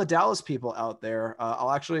 For all the Dallas people out there, I'm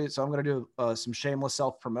going to do some shameless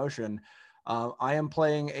self-promotion. I am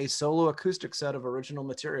playing a solo acoustic set of original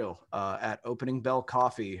material at Opening Bell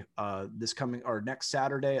Coffee next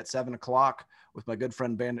Saturday at 7:00 with my good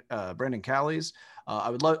friend Brandon Callies. I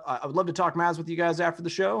would love to talk Mavs with you guys after the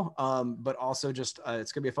show, but also just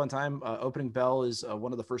it's gonna be a fun time. Opening Bell is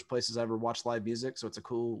one of the first places I ever watched live music, so it's a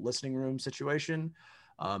cool listening room situation.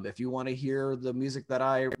 If you want to hear the music that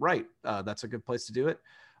I write, that's a good place to do it.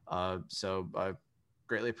 So I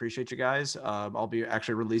greatly appreciate you guys. I'll be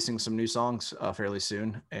actually releasing some new songs fairly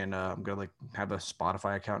soon, and I'm gonna have a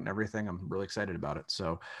Spotify account and everything. I'm really excited about it.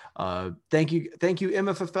 So thank you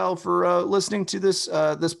MFFL for listening to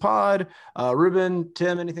this pod. Ruben,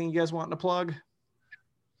 Tim, anything you guys want to plug?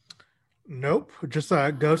 Nope, just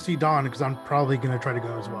go see Dawn because I'm probably gonna try to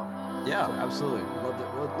go as well. Yeah, absolutely.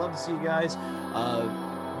 Would love to see you guys.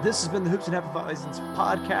 This has been the Hoops and Hefeweizens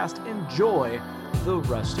podcast. Enjoy the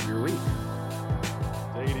rest of your week.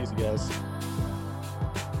 Take it easy, guys.